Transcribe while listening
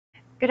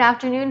Good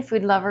afternoon,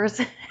 food lovers.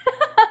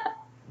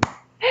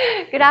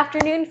 Good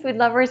afternoon, food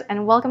lovers,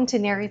 and welcome to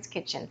Nary's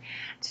Kitchen.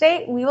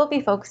 Today, we will be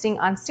focusing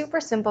on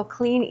super simple,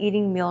 clean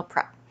eating meal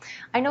prep.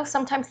 I know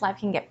sometimes life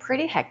can get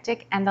pretty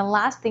hectic, and the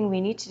last thing we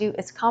need to do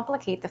is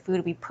complicate the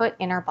food we put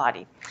in our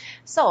body.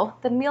 So,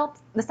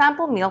 the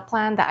sample meal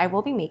plan that I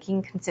will be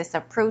making consists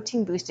of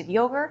protein-boosted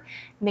yogurt,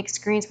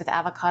 mixed greens with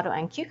avocado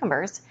and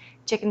cucumbers,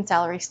 chicken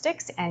celery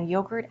sticks, and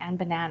yogurt and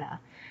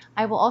banana.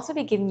 I will also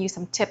be giving you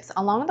some tips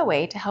along the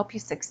way to help you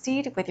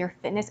succeed with your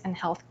fitness and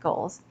health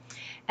goals.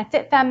 And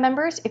FitFam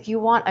members, if you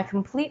want a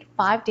complete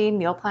 5-day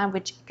meal plan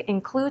which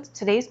includes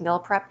today's meal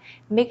prep,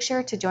 make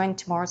sure to join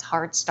tomorrow's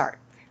hard start.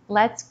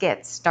 Let's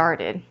get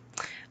started.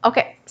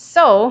 Okay,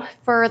 so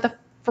for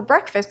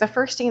breakfast, the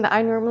first thing that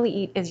I normally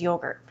eat is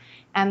yogurt.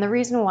 And the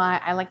reason why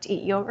I like to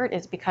eat yogurt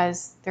is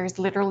because there's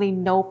literally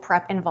no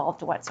prep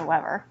involved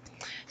whatsoever.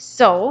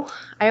 So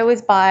I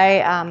always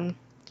buy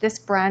this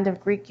brand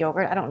of Greek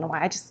yogurt. I don't know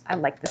why, I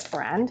like this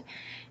brand.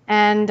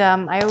 And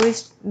I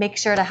always make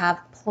sure to have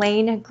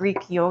plain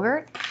Greek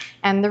yogurt.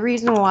 And the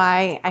reason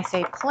why I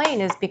say plain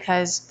is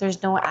because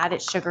there's no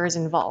added sugars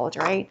involved,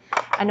 right?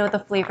 I know the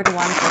flavored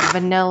ones like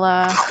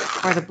vanilla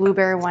or the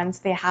blueberry ones,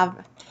 they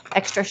have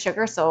extra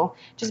sugar. So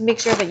just make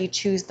sure that you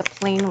choose the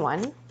plain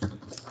one.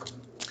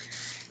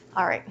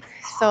 All right,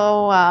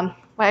 so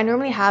what I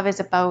normally have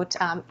is about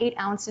 8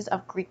 ounces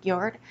of Greek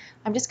yogurt.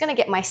 I'm just gonna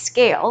get my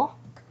scale.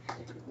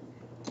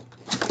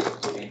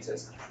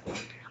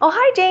 Oh,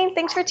 hi Jane,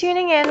 thanks for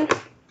tuning in.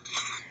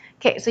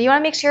 Okay, so you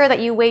wanna make sure that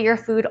you weigh your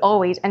food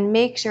always and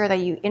make sure that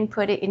you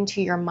input it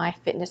into your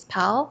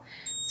MyFitnessPal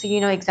so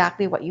you know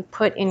exactly what you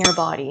put in your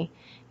body.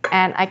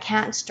 And I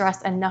can't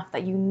stress enough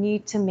that you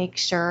need to make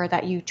sure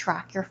that you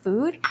track your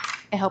food.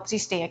 It helps you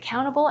stay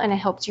accountable and it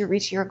helps you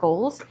reach your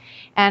goals.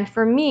 And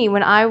for me,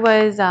 when I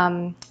was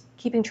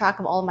keeping track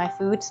of all my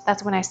foods,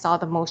 that's when I saw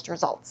the most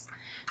results.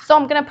 So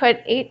I'm gonna put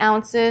 8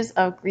 ounces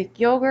of Greek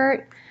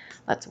yogurt.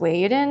 Let's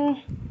weigh it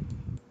in.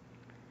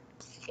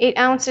 8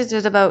 ounces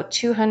is about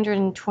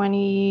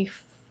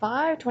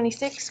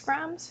 26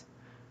 grams,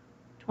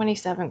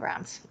 27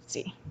 grams, let's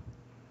see.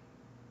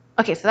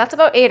 Okay, so that's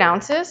about 8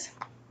 ounces.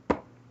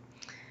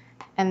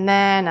 And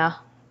then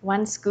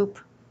 1 scoop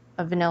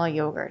of vanilla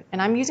yogurt.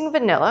 And I'm using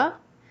vanilla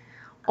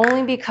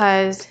only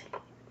because it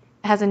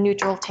has a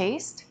neutral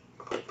taste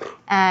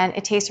and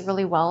it tastes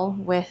really well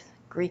with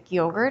Greek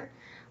yogurt.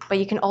 But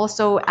you can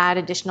also add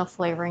additional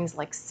flavorings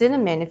like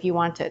cinnamon if you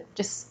want to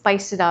just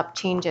spice it up,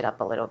 change it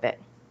up a little bit.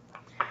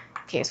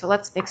 Okay, so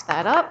let's mix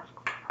that up.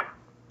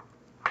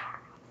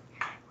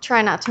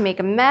 Try not to make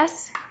a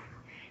mess.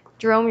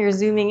 Jerome, you're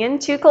zooming in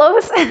too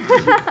close.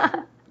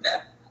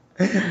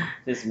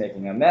 Just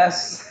making a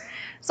mess.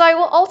 So I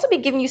will also be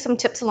giving you some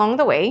tips along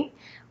the way.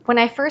 When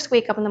I first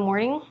wake up in the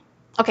morning,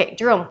 okay,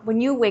 Jerome, when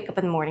you wake up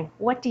in the morning,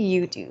 what do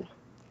you do?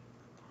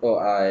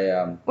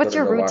 Well, what's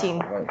your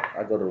routine?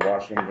 I go to the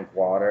washroom, drink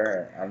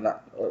water. I'm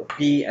not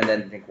pee and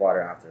then drink water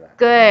after that.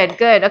 Good,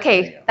 good.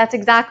 Okay, that's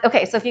exact.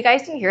 Okay, so if you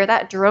guys didn't hear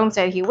that, Jerome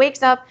said he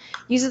wakes up,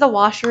 uses the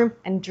washroom,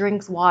 and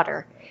drinks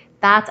water.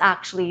 That's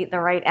actually the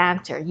right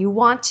answer. You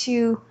want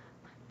to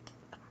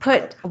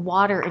put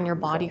water in your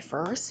body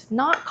first,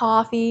 not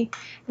coffee,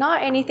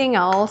 not anything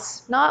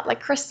else, not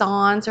like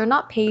croissants or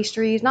not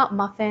pastries, not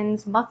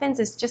muffins. Muffins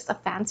is just a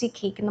fancy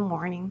cake in the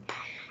morning.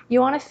 You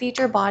want to feed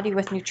your body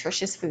with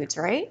nutritious foods,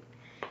 right?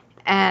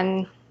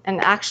 And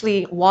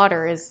actually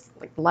water is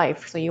like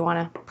life, so you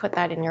want to put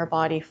that in your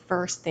body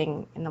first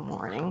thing in the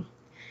morning.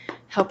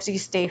 Helps you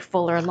stay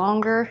fuller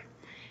longer,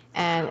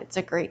 and it's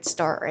a great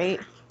start, right?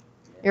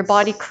 Your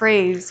body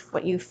craves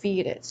what you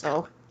feed it,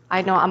 so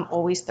I know I'm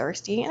always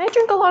thirsty, and I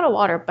drink a lot of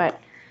water, but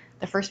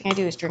the first thing I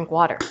do is drink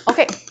water.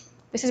 Okay,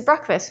 this is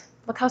breakfast.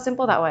 Look how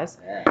simple that was.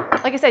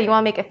 Like I said, you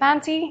want to make it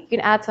fancy, you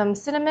can add some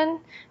cinnamon.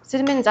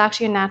 Cinnamon is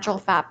actually a natural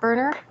fat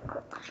burner,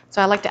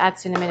 so I like to add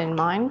cinnamon in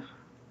mine.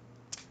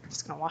 I'm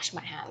just gonna wash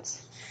my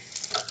hands.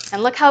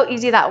 And look how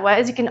easy that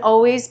was. You can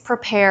always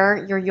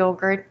prepare your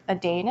yogurt a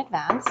day in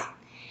advance,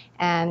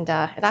 and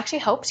it actually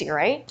helps you,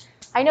 right?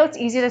 I know it's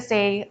easy to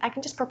say, I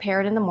can just prepare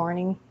it in the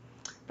morning,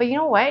 but you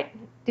know what?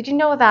 Did you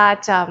know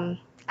that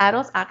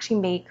adults actually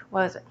make,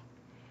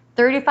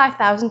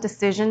 35,000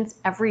 decisions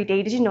every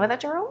day? Did you know that,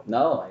 Jerome?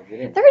 No, I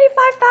didn't.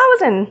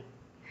 35,000.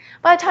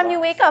 By the time you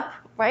wake up,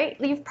 right?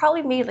 You've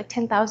probably made like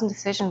 10,000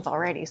 decisions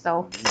already.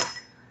 So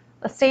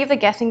let's save the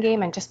guessing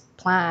game and just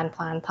plan,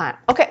 plan, plan.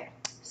 Okay,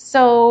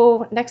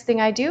 so next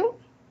thing I do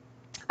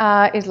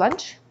is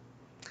lunch.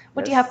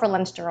 What do you have for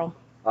lunch, Jerome?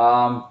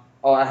 Oh,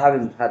 I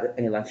haven't had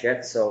any lunch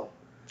yet, so.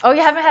 Oh,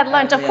 you haven't had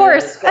lunch, of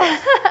course.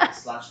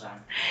 It's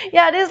lunchtime.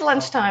 Yeah, it is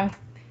lunchtime.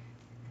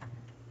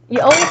 You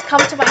always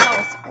come to my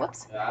house.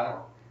 Whoops.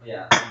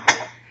 Yeah.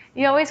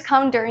 You always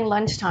come during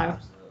lunchtime.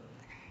 Absolutely.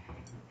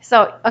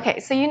 So,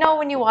 okay, so you know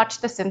when you watch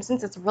The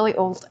Simpsons, it's a really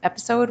old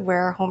episode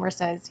where Homer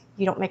says,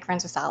 you don't make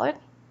friends with salad?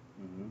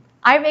 Mm-hmm.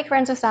 I make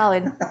friends with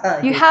salad.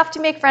 You have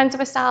to make friends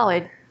with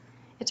salad.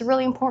 It's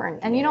really important.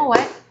 And you know what?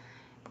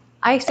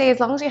 I say as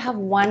long as you have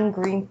one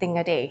green thing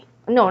a day.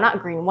 No,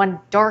 not green, one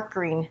dark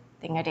green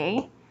thing a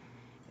day.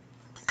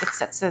 it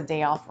sets the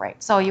day off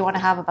right. So you want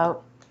to have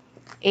about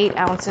 8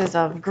 ounces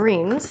of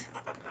greens.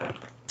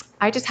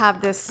 I just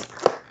have this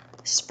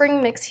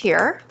spring mix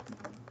here.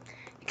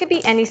 It could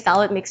be any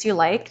salad mix you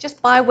like.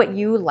 Just buy what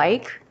you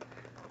like.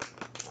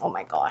 Oh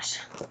my gosh.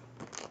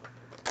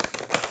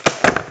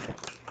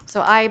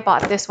 So I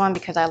bought this one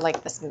because I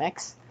like this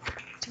mix.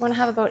 So you want to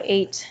have about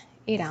 8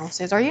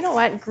 ounces. Or you know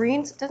what?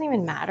 Greens, it doesn't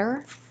even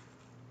matter.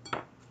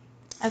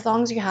 As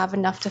long as you have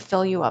enough to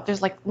fill you up.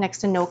 There's like next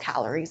to no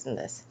calories in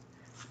this.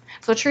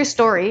 So true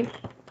story,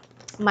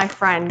 my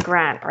friend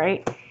Grant,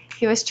 right?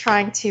 He was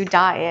trying to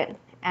diet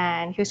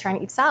and he was trying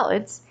to eat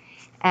salads.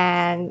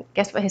 And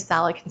guess what his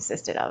salad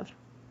consisted of?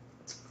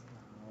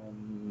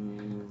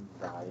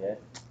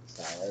 Diet,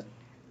 salad.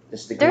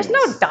 Just the There's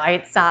greens. no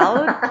diet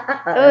salad.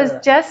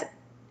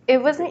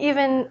 It wasn't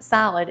even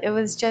salad. It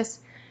was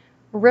just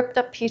ripped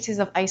up pieces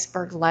of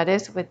iceberg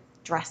lettuce with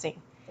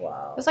dressing.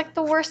 Wow. It was like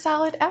the worst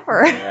salad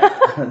ever.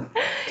 Yeah.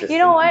 You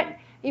know what?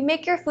 You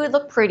make your food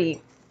look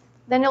pretty,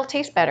 then it'll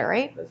taste better,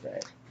 right? That's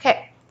right.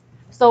 Okay,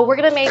 so we're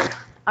gonna make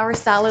our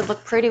salad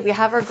look pretty. We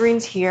have our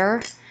greens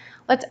here.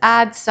 Let's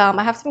add some,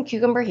 I have some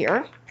cucumber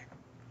here.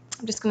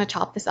 I'm just gonna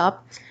chop this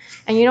up.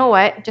 And you know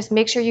what? Just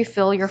make sure you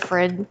fill your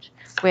fridge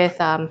with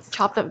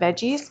chopped up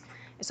veggies.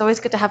 It's always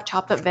good to have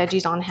chopped up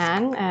veggies on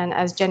hand. And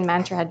as Jen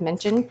Manter had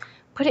mentioned,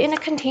 put it in a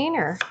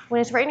container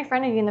when it's right in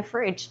front of you in the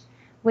fridge.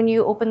 When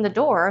you open the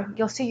door,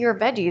 you'll see your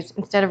veggies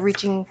instead of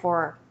reaching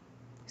for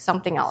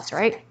something else,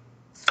 right?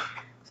 So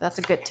that's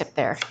a good tip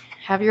there.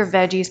 Have your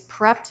veggies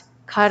prepped,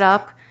 cut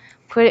up,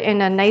 put it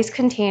in a nice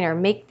container.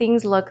 Make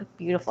things look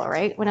beautiful,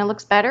 right? When it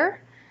looks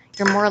better,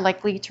 you're more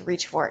likely to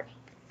reach for it.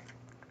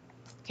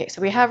 Okay,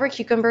 so we have our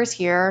cucumbers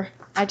here.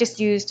 I just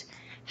used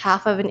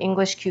half of an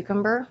English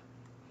cucumber.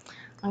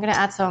 I'm gonna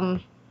add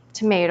some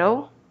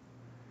tomato.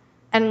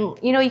 And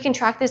you know, you can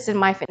track this in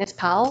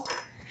MyFitnessPal,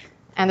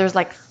 and there's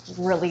like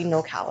really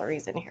no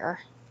calories in here.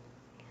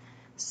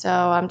 So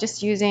I'm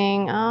just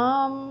using,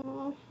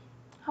 how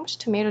much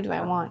tomato do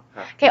I want?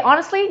 Okay,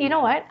 honestly, you know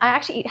what? I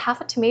actually eat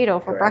half a tomato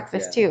for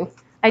breakfast too.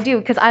 I do,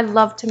 because I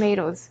love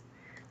tomatoes.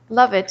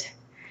 Love it.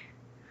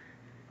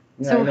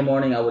 Yeah, in the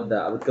morning I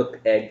would cook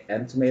egg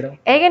and tomato.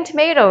 Egg and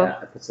tomato. Yeah,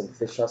 I put some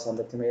fish sauce on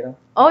the tomato.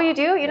 Oh, you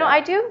do? You know,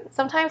 I do.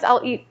 Sometimes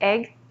I'll eat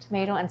egg,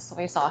 tomato, and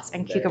soy sauce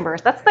and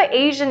cucumbers. That's the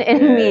Asian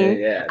in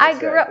me. Yeah, I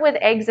grew up with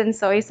eggs and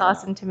soy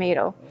sauce and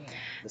tomato. Yeah.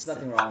 There's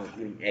nothing wrong with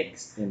eating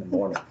eggs in the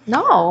morning.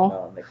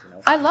 No. Like, you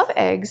know. I love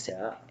eggs.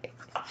 Yeah.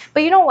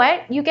 But you know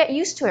what? You get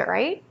used to it,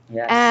 right?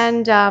 Yes.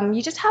 And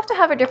you just have to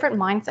have a different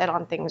mindset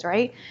on things,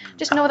 right?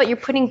 Just know that you're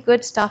putting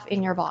good stuff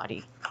in your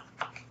body.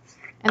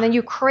 And then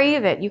you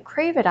crave it. You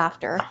crave it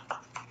after.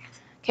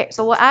 Okay,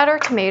 so we'll add our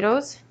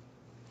tomatoes.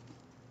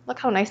 Look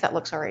how nice that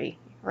looks already,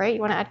 right? You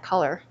want to add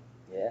color.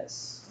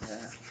 Yes.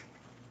 Yeah.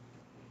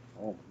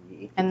 Oh,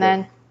 and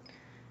then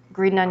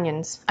green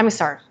onions. I'm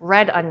sorry,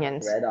 red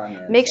onions. Red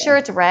onions. Make sure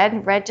it's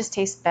red. Red just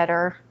tastes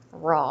better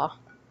raw.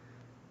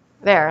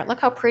 There, look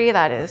how pretty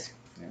that is.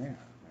 Yeah, there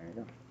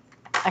you go.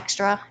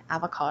 Extra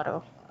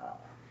avocado. Wow.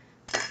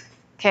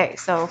 Okay,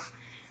 so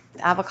the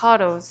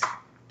avocados,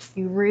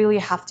 you really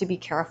have to be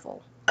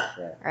careful,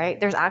 right?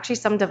 There's actually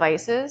some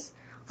devices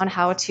on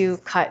how to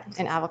cut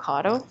an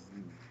avocado.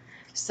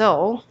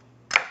 So,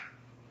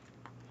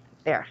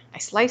 there, I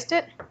sliced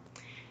it.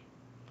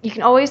 You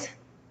can always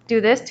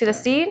do this to the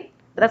seed,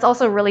 but that's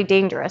also really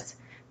dangerous.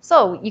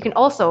 So you can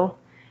also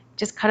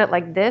just cut it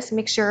like this.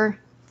 Make sure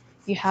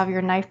you have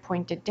your knife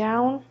pointed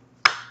down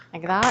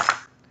like that.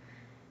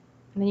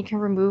 And then you can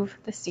remove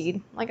the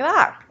seed like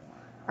that.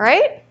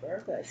 Right?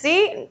 Perfect.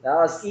 See? That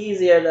was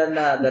easier than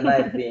the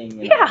knife being.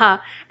 You know,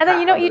 yeah. And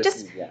then you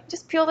just seed, yeah.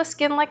 just peel the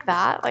skin like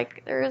that.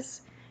 Like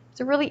it's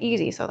really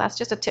easy. So that's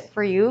just a tip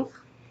for you.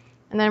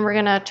 And then we're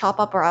gonna chop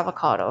up our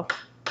avocado.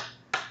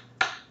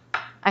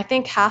 I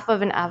think half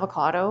of a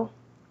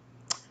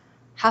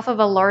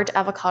large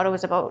avocado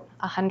is about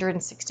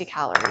 160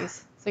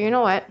 calories. So you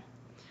know what?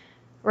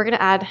 We're gonna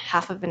add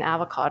half of an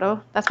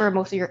avocado. That's where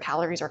most of your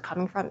calories are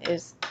coming from,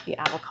 is the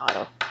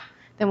avocado.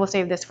 Then we'll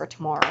save this for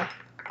tomorrow.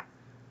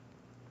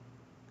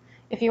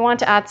 If you want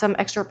to add some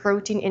extra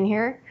protein in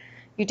here,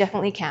 you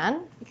definitely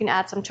can. You can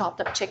add some chopped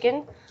up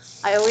chicken.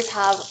 I always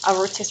have a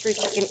rotisserie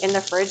chicken in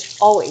the fridge,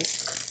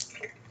 always.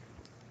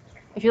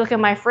 If you look at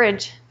my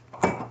fridge,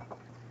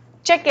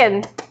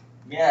 chicken.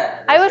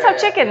 Yeah. I always have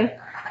chicken.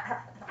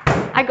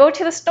 I go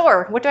to the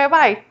store. What do I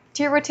buy?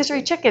 2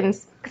 rotisserie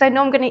chickens, because I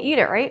know I'm going to eat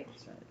it, right?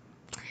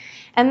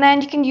 And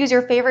then you can use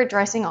your favorite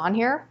dressing on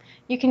here.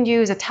 You can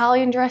use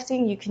Italian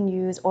dressing. You can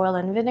use oil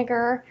and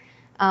vinegar.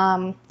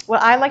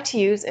 What I like to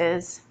use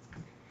is,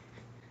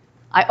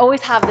 I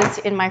always have this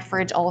in my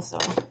fridge also.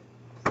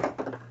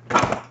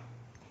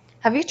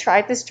 Have you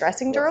tried this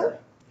dressing, Jerome?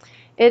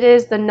 It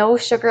is the no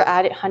sugar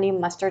added honey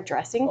mustard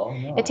dressing. Oh,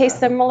 no, it tastes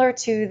similar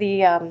to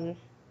the,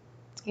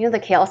 the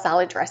kale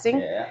salad dressing.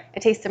 Yeah.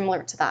 It tastes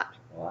similar to that.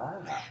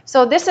 Wow.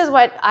 So this is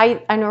what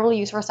I normally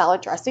use for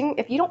salad dressing.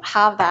 If you don't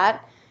have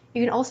that,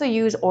 you can also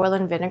use oil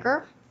and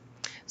vinegar.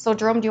 So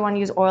Jerome, do you want to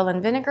use oil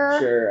and vinegar?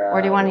 Sure.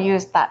 Or do you want to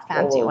use that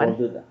fancy one?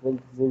 We'll do that.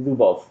 We'll do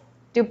both.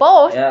 Do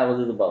both? Yeah, we'll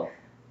do the both.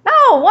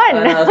 No, one.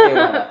 Okay,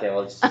 one. Okay,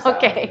 we'll just use that one.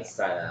 Okay. Let's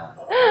try that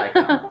one. I like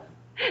that one.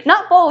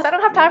 Not both. I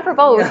don't have time for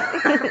both.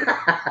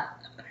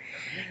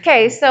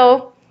 Okay,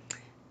 so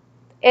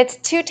it's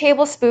 2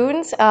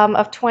 tablespoons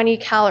of 20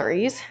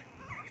 calories.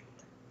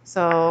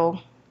 So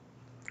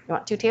you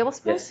want 2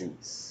 tablespoons?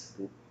 Yes,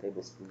 please. 2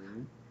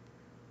 tablespoons.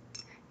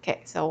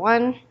 Okay, so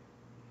 1.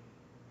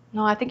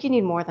 No, I think you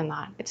need more than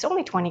that. It's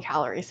only 20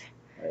 calories.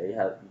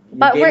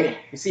 But you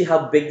see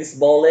how big this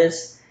bowl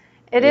is?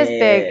 It is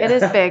big. It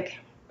is big.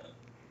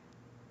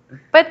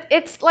 But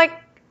it's like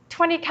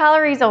 20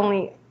 calories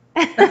only.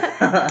 You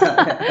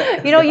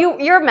know,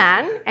 you're a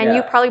man and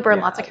you probably burn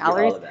lots of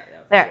calories. All of that,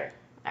 yeah, There.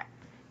 There.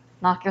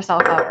 Knock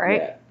yourself out,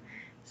 right? Yeah.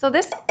 So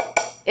this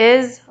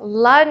is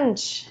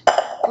lunch.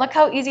 Look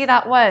how easy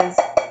that was.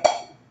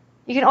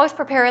 You can always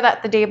prepare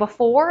that the day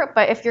before,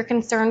 but if you're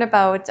concerned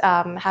about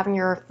having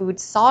your food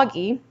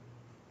soggy,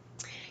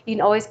 you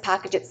can always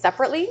package it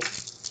separately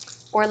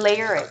or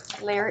layer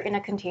it in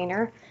a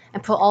container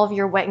and put all of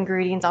your wet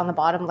ingredients on the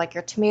bottom, like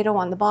your tomato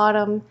on the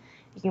bottom.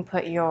 You can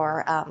put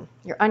your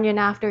onion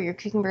after, your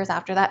cucumbers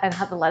after that, and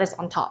have the lettuce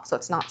on top so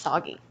it's not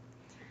soggy.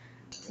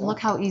 Look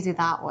how easy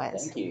that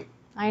was. Thank you.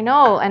 I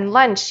know. And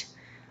lunch.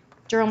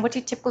 Jerome, what do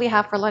you typically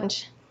have for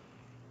lunch?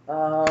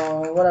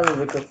 Whatever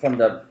we cooked from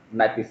the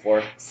night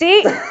before.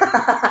 See?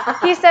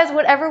 He says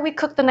whatever we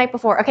cooked the night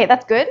before. Okay,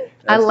 that's good.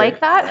 I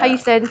like that. How you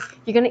said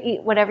you're going to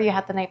eat whatever you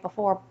had the night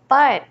before.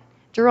 But,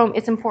 Jerome,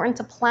 it's important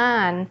to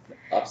plan.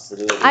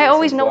 Absolutely. I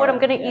always know what I'm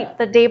going to eat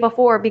the day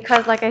before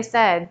because, like I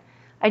said,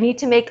 I need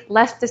to make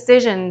less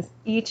decisions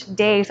each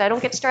day so I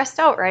don't get stressed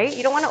out, right?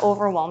 You don't want to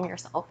overwhelm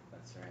yourself.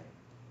 That's right.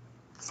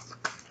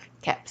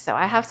 Okay, so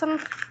I have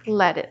some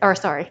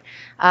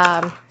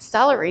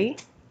celery.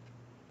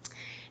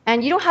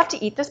 And you don't have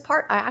to eat this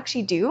part. I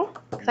actually do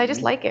because I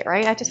just like it,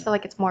 right? I just feel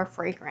like it's more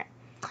fragrant.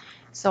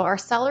 So our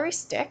celery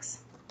sticks,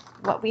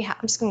 what we have,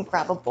 I'm just going to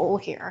grab a bowl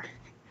here.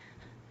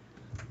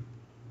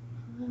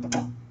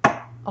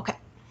 Okay.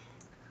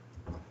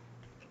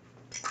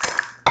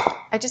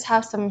 I just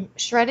have some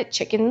shredded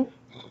chicken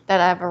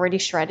that I've already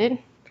shredded.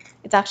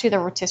 It's actually the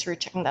rotisserie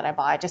chicken that I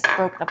bought. I just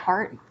broke it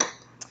apart.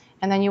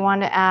 And then you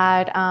want to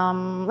add,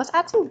 let's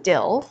add some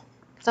dill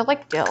because I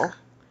like dill.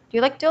 Do you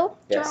like dill,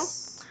 Jerome?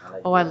 Yes.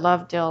 I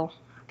love dill.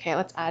 Okay,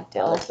 let's add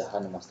dill. I like the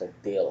honey mustard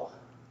dill.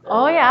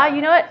 Oh yeah,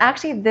 you know what?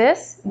 Actually,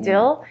 this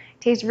dill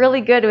tastes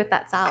really good with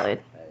that salad.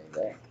 There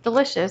you go.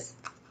 Delicious.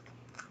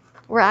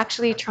 We're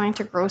actually trying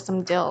to grow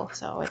some dill,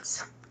 so it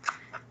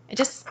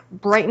just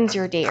brightens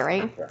your day,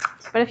 right? Sure.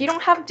 But if you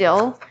don't have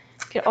dill,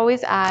 you could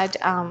always add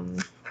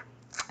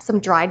some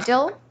dried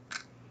dill,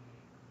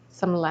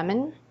 some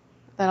lemon.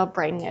 That'll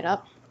brighten it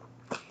up.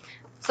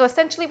 So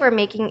essentially, we're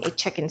making a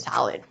chicken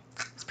salad.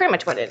 It's pretty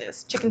much what it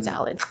is, chicken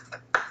salad.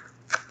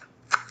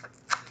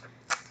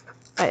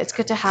 But it's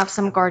good to have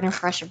some garden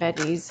fresh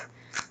veggies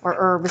or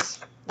herbs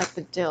like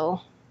the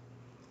dill.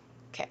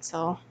 Okay,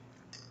 so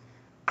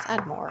let's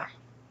add more.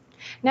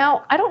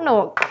 Now, I don't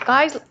know,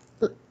 guys,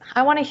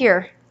 I want to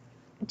hear,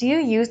 do you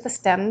use the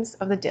stems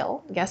of the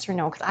dill? Yes or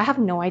no? Because I have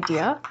no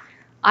idea.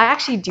 I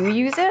actually do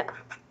use it,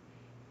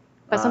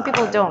 but some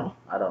people don't.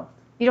 I don't.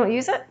 You don't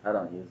use it? I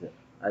don't use it.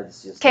 I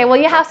just use. Okay, well,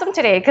 you have some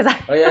today because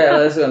Oh yeah,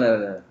 let's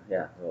go.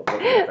 Yeah.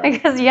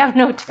 because you have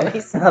no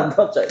choice. I have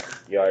no choice.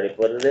 You already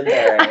put it in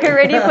there. I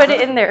already put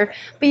it in there.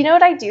 But you know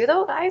what I do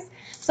though, guys?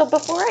 So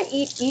before I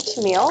eat each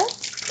meal,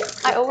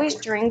 I always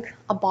drink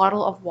a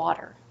bottle of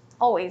water.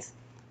 Always.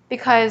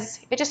 Because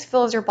it just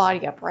fills your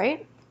body up,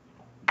 right?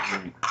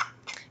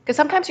 Because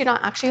sometimes you're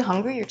not actually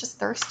hungry, you're just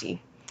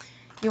thirsty.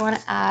 You want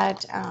to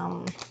add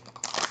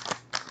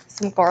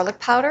some garlic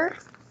powder.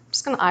 I'm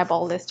just going to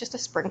eyeball this, just a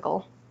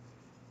sprinkle.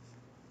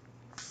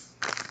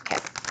 Okay.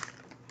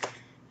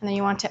 And then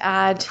you want to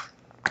add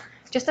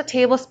just a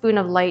tablespoon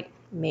of light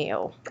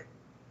mayo.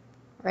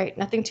 Right?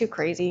 Nothing too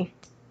crazy.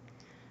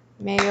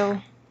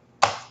 Mayo.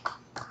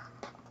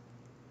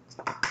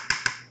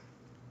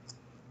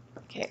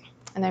 Okay.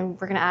 And then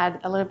we're going to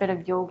add a little bit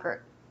of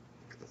yogurt.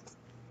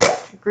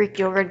 Greek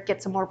yogurt,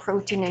 get some more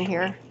protein in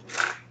here.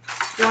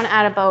 You want to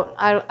add about,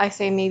 I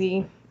say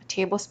maybe a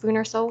tablespoon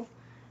or so,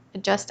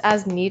 just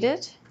as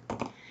needed.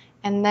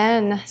 And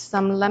then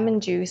some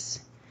lemon juice,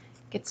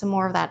 get some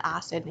more of that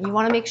acid. And you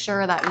want to make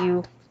sure that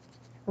you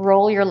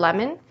roll your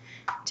lemon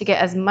to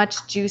get as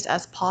much juice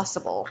as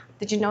possible.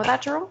 Did you know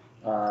that, Jerome?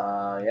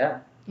 Yeah.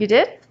 You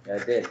did? Yeah,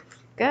 I did.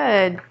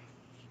 Good.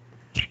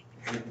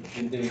 You've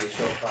been doing the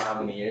show for how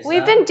many years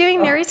We've now? been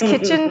doing Nary's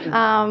Kitchen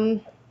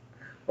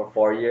For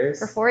 4 years?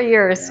 for 4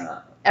 years.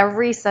 Yeah.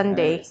 Every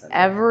Sunday,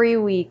 every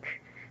week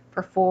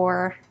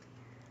for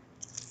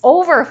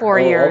over 4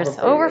 years.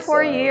 Over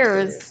 4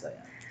 years.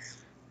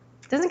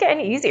 Doesn't get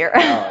any easier.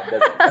 No,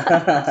 it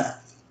doesn't.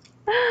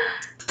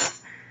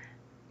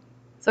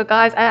 So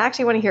guys, I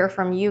actually want to hear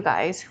from you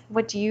guys.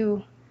 What's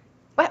your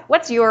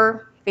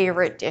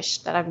favorite dish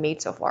that I've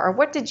made so far? Or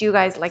what did you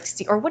guys like to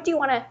see? Or what do you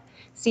want to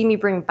see me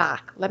bring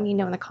back? Let me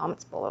know in the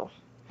comments below.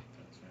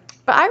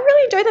 But I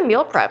really enjoy the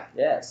meal prep.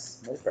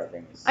 Yes, meal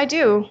prepping. I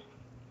do.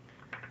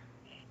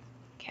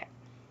 Okay.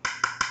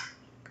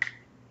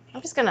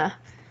 I'm just gonna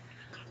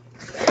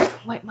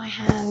Wipe my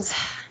hands.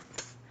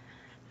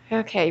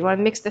 Okay, you want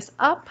to mix this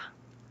up?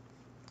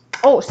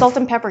 Oh, salt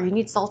and pepper. You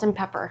need salt and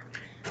pepper.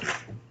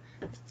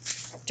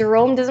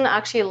 Jerome doesn't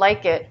actually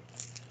like it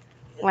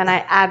when I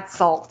add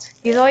salt.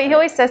 He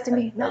always says to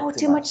me, no,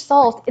 too much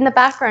salt. In the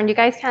background, you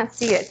guys can't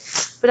see it.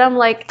 But I'm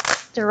like,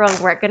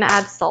 Jerome, we're going to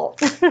add salt.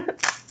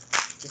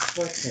 Just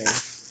for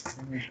taste.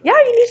 Yeah,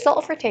 you need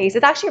salt for taste.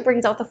 It actually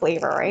brings out the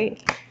flavor,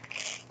 right?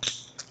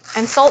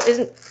 And salt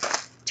isn't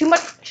too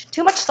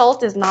much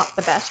salt is not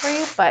the best for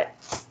you, but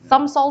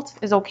some salt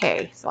is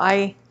okay. So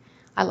I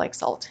like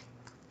salt.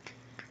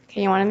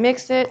 Okay, you want to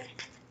mix it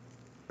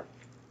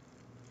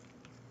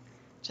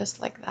just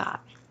like that.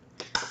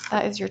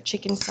 That is your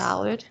chicken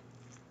salad.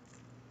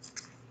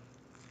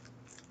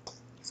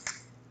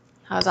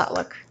 How does that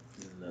look?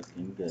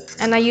 Looking good.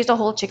 And I used a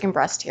whole chicken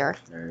breast here.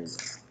 There you go.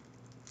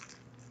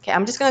 Okay,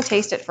 I'm just gonna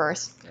taste it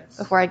first Yes.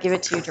 before I give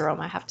it to you,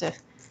 Jerome. I have to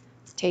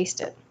taste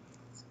it.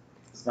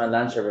 It's my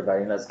lunch,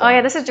 everybody. Let's go. Oh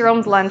yeah, this is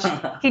Jerome's lunch.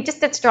 He just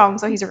did strong,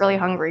 so he's really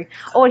hungry.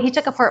 Oh, and he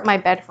took apart my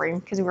bed frame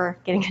because we were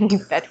getting a new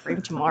bed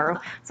frame tomorrow.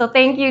 So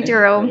thank you, You're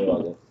Jerome.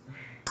 welcome.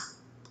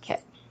 Okay.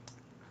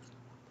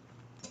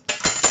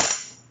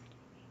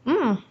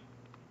 Mmm.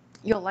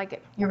 You'll like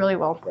it. You really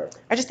will. Perfect.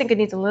 I just think it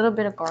needs a little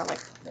bit of garlic.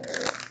 There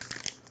you go.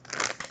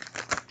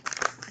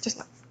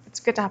 It's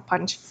good to have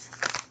punch.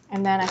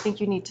 And then I think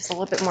you need just a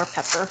little bit more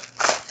pepper.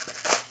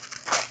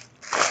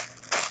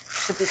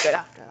 Should be good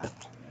after that.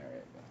 There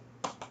you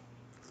go.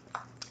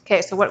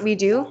 Okay, so what we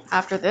do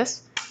after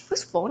this,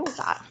 whose phone is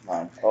that?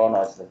 Mine. Oh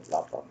no, it's the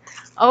laptop.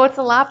 Oh, it's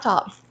a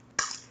laptop.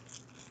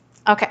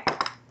 Okay.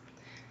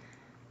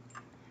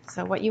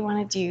 So what you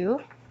want to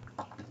do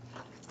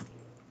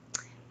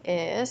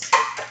is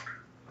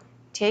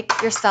take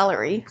your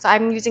celery. So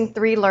I'm using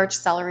 3 large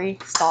celery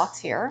stalks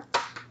here.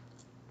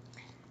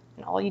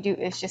 And all you do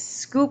is just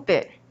scoop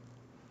it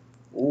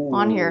Ooh,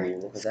 on here.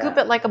 look at Scoop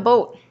that. it like a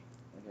boat.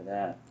 Look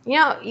at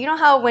that. You know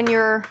how when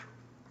you're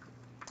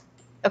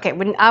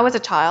when I was a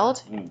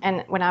child Mm.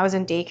 and when I was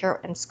in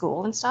daycare and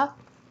school and stuff,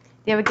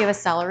 they would give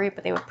us celery,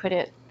 but they would put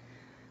it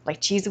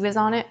like cheese whiz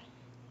on it.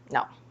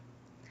 No,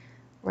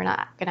 we're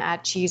not gonna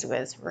add cheese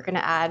whiz. We're gonna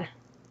add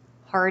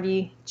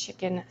hearty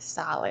chicken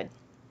salad.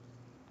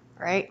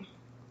 All right?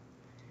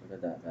 Look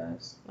at that,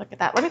 guys. Look at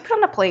that. Let me put it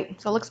on a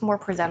plate so it looks more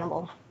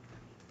presentable.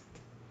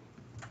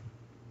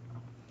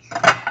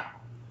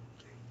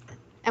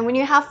 And when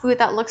you have food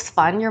that looks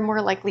fun, you're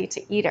more likely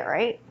to eat it,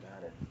 right?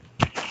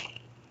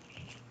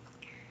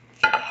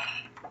 Got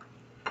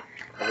it.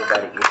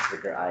 Everybody eats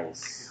with their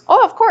eyes.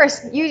 Oh, of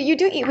course. You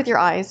do eat with your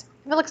eyes.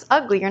 If it looks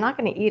ugly, you're not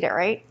going to eat it,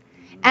 right?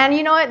 And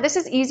you know what? This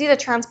is easy to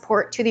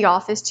transport to the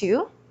office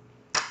too.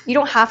 You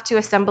don't have to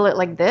assemble it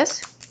like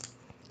this.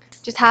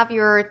 Just have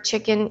your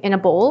chicken in a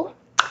bowl,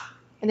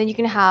 and then you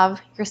can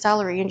have your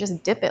celery and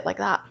just dip it like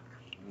that.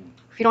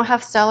 If you don't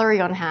have celery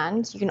on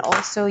hand, you can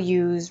also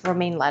use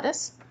romaine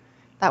lettuce.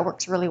 That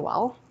works really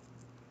well.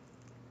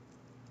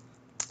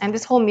 And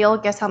this whole meal,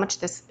 guess how much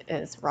this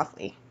is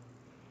roughly?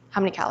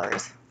 How many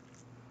calories?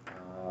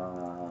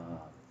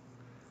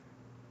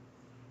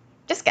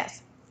 Just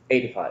guess.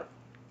 85.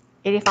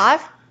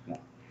 85? No.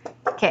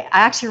 Okay, I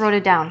actually wrote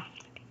it down.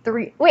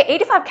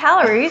 85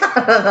 calories?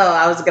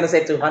 I was gonna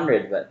say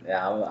 200, but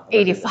yeah.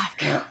 85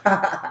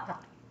 calories.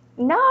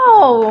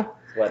 No,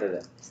 What is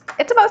it?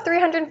 it's about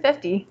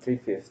 350.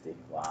 350.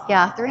 Wow.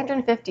 Yeah,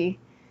 350.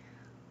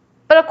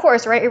 But of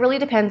course, right, it really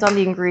depends on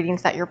the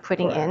ingredients that you're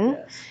putting Correct, in.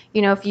 yes.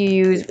 You know, if you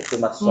use Too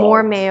much salt.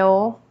 more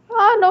mayo,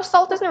 no,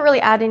 salt doesn't really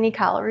add any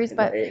calories,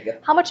 but There you go.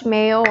 how much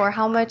mayo or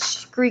how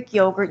much Greek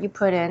yogurt you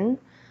put in.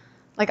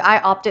 Like I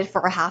opted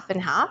for a half and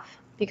half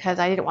because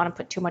I didn't want to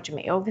put too much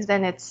mayo because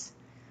then it's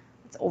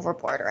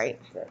overboard, right?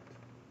 Correct.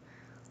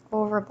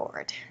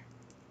 Overboard.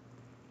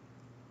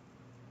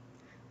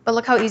 But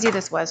look how easy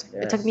this was.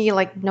 Yes. It took me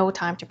like no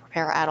time to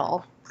prepare at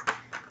all.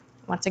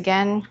 Once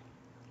again,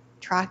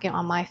 track it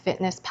on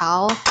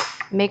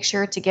MyFitnessPal. Make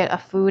sure to get a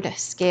food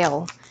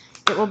scale.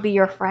 It will be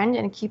your friend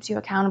and it keeps you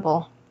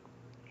accountable.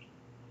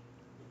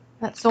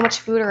 That's so much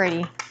food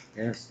already.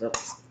 Yes,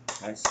 that's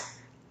nice.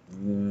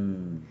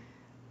 Mmm.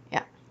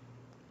 Yeah.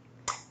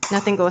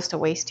 Nothing goes to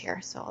waste here.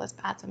 So let's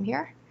add some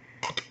here.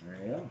 There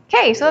you go.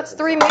 Okay, so that's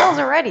 3 meals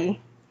already.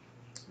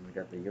 We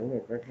got the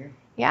yogurt right here.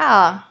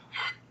 Yeah.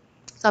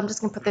 So I'm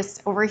just gonna put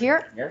this over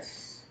here.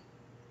 Yes.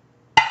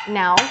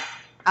 Now,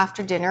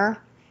 after dinner,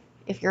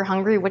 if you're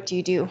hungry, what do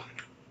you do?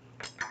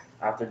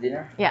 After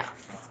dinner? Yeah.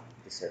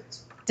 Dessert.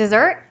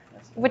 Dessert?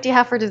 Yes. What do you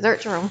have for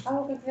dessert, Jerome?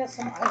 Oh, we get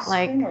some ice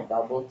Like- cream or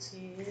bubble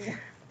tea.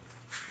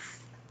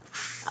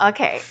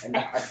 Okay.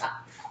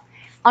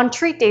 On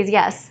treat days,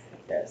 yes.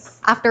 Yes.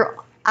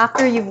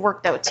 After you've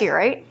worked out too,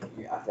 right?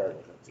 Yeah, after the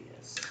tea,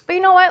 yes. But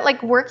you know what?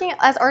 Like working,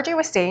 as RJ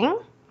was saying,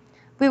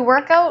 we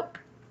work out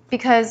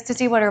because to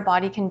see what our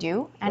body can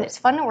do, and it's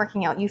fun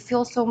working out. You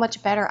feel so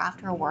much better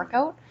after a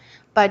workout,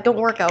 but don't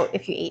work out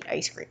if you ate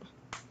ice cream.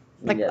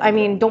 Like, Yeah, I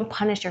mean, don't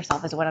punish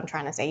yourself is what I'm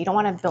trying to say. You don't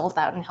want to build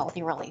that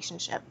unhealthy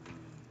relationship.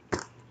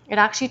 It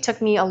actually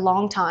took me a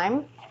long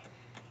time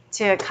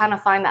to kind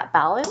of find that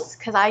balance,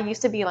 because I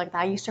used to be like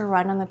that. I used to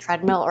run on the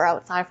treadmill or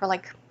outside for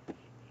like,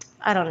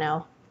 I don't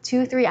know,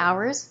 2-3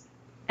 hours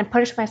and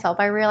punish myself.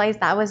 I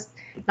realized that was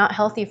not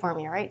healthy for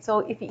me, right? So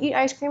if you eat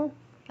ice cream,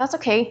 that's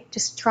okay.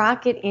 Just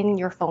track it in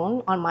your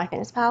phone on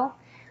MyFitnessPal,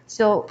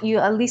 so you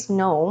at least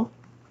know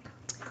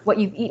what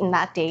you've eaten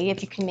that day,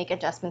 if you can make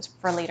adjustments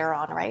for later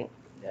on, right?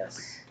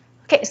 Yes.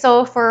 Okay,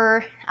 so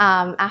for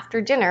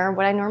after dinner,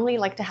 what I normally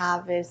like to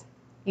have is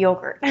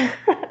yogurt.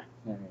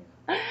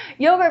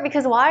 Yogurt,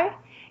 because why?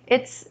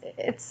 It's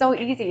so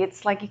easy.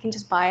 It's like you can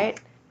just buy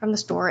it from the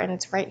store and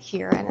it's right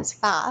here and it's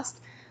fast.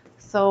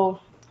 So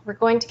we're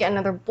going to get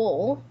another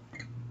bowl.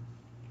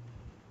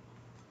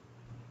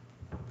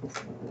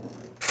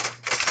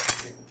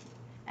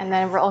 And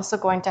then we're also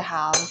going to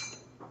have,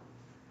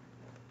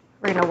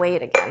 we're going to weigh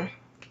it again.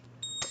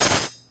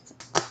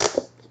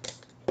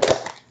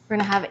 We're going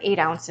to have 8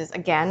 ounces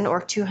again,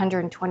 or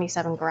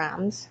 227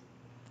 grams.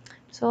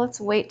 So let's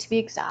wait to be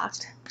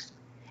exact.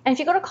 And if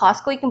you go to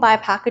Costco, you can buy a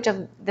package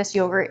of this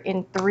yogurt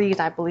in 3s,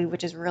 I believe,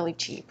 which is really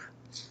cheap.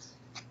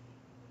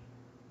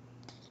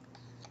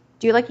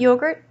 Do you like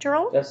yogurt,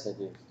 Jerome? Yes, I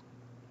do.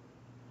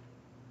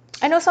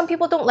 I know some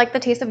people don't like the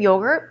taste of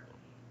yogurt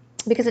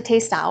because it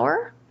tastes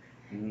sour.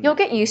 You'll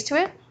get used to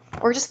it,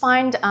 or just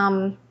find,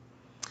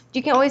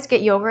 you can always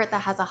get yogurt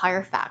that has a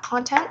higher fat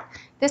content.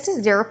 This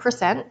is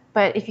 0%,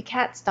 but if you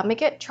can't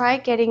stomach it, try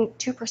getting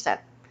 2%.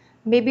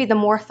 Maybe the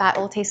more fat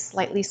will taste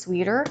slightly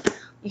sweeter.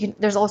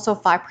 There's also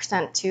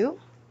 5% too. You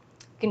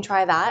can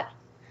try that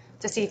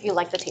to see if you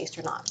like the taste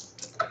or not.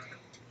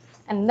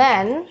 And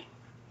then,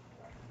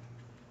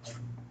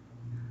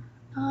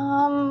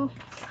 I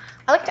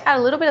like to add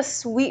a little bit of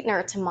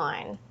sweetener to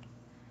mine.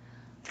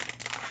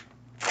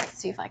 Let's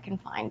see if I can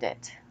find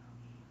it.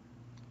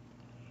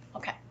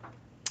 Okay.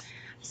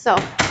 So,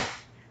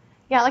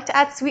 yeah, I like to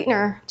add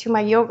sweetener to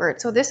my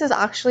yogurt. So this is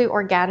actually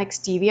organic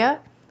stevia.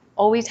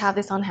 Always have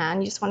this on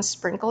hand. You just want to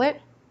sprinkle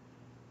it.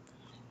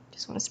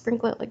 Just want to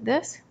sprinkle it like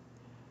this.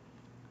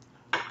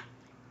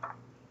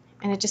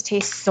 And it just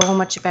tastes so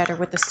much better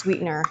with the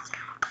sweetener.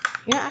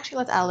 You know, actually,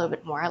 let's add a little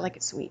bit more. I like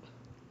it sweet.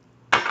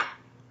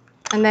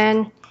 And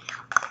then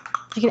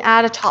you can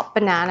add a chopped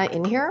banana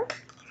in here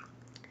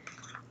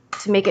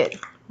to make it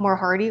more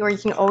hearty, or you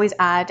can always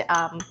add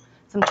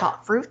some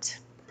chopped fruit.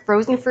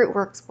 Frozen fruit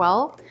works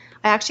well.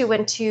 I actually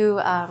went to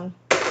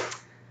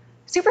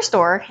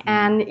Superstore,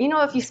 and you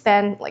know, if you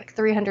spend like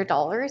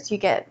 $300, you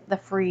get the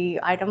free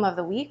item of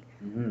the week.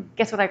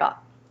 Guess what I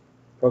got?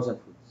 Frozen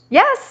fruits.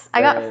 Yes,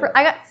 I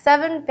got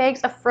 7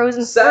 bags of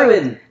frozen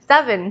fruit.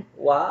 7.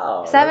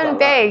 Wow. 7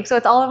 bags. So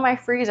it's all in my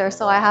freezer.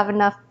 So I have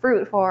enough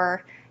fruit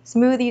for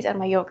smoothies and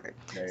my yogurt.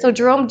 So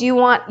Jerome, do you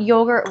want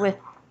yogurt with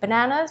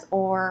bananas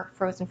or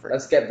frozen fruit?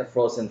 Let's get the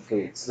frozen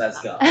fruits.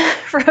 Let's go.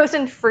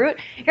 Frozen fruit.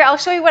 Here, I'll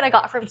show you what I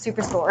got from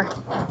Superstore.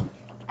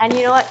 And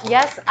you know what?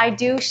 Yes, I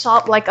do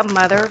shop like a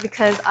mother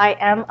because I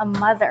am a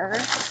mother.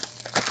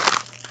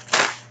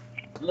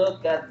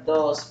 Look at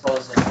those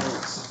frozen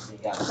fruits. We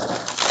got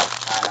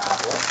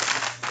pineapple.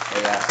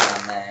 We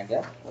got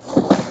mango.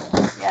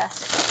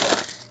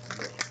 Yes.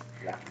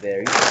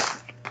 Blackberries.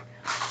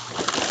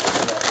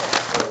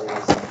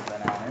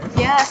 Bananas.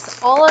 Yes,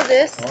 all of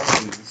this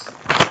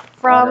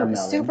from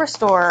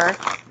Superstore.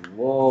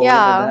 Whoa,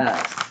 yeah. Look at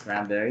that.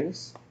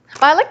 Cranberries.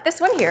 But I like this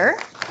one here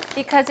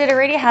because it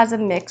already has a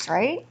mix,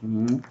 right?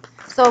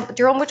 So,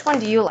 Jerome, which one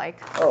do you like?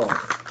 Oh,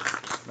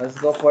 let's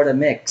go for the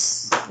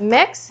mix.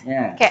 Mix?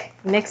 Yeah. Okay,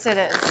 mix it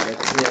is.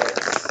 Mix it.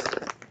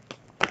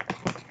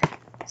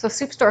 So,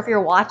 Superstore, if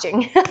you're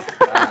watching.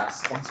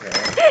 Sponsor.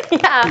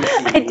 Yeah,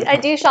 I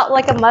do shop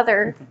like a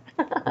mother.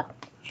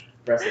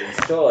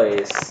 President's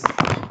Choice.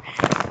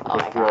 Oh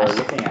my if gosh. you're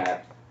looking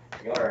at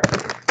your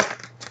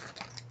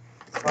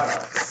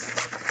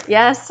products.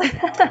 Yes.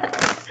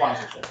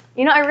 Sponsorship.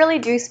 You know, I really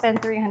do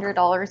spend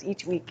 $300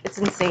 each week. It's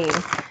insane.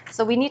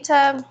 So we need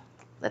to,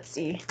 let's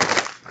see.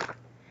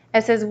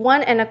 It says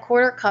 1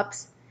 1/4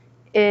 cups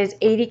is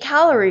 80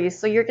 calories.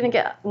 So you're going to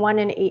get 1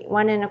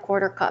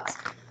 1/4 cups,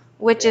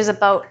 which is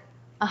about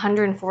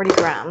 140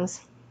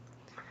 grams.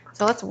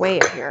 So let's weigh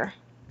it here.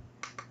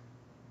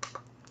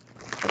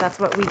 So that's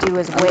what we do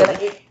is weigh. I'm gonna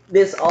eat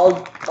this all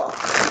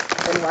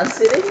in one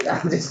sitting?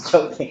 I'm just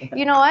joking.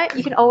 You know what?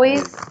 You can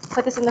always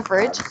put this in the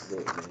fridge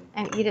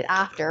and eat it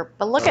after.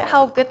 But look at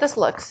how good this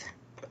looks.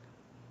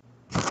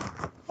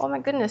 Oh my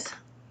goodness.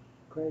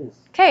 Crazy.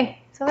 Okay,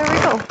 so there we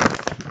go.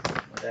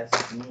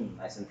 That's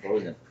nice and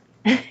frozen.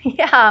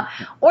 Yeah.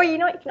 Or you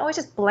know what? You can always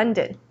just blend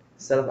it.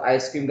 Instead of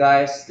ice cream,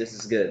 guys, this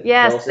is good.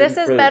 Yes, frozen this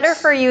is fruits. better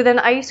for you than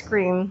ice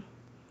cream.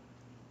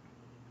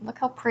 Look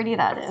how pretty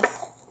that is.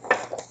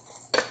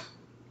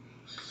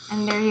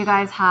 And there you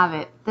guys have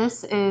it.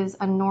 This is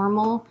a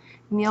normal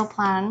meal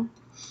plan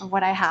of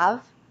what I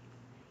have.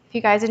 If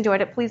you guys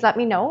enjoyed it, please let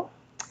me know.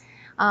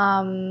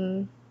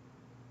 Yeah,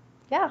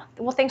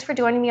 well, thanks for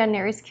joining me on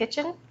Nary's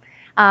Kitchen.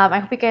 I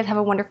hope you guys have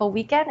a wonderful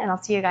weekend, and I'll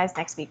see you guys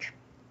next week.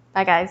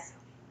 Bye, guys.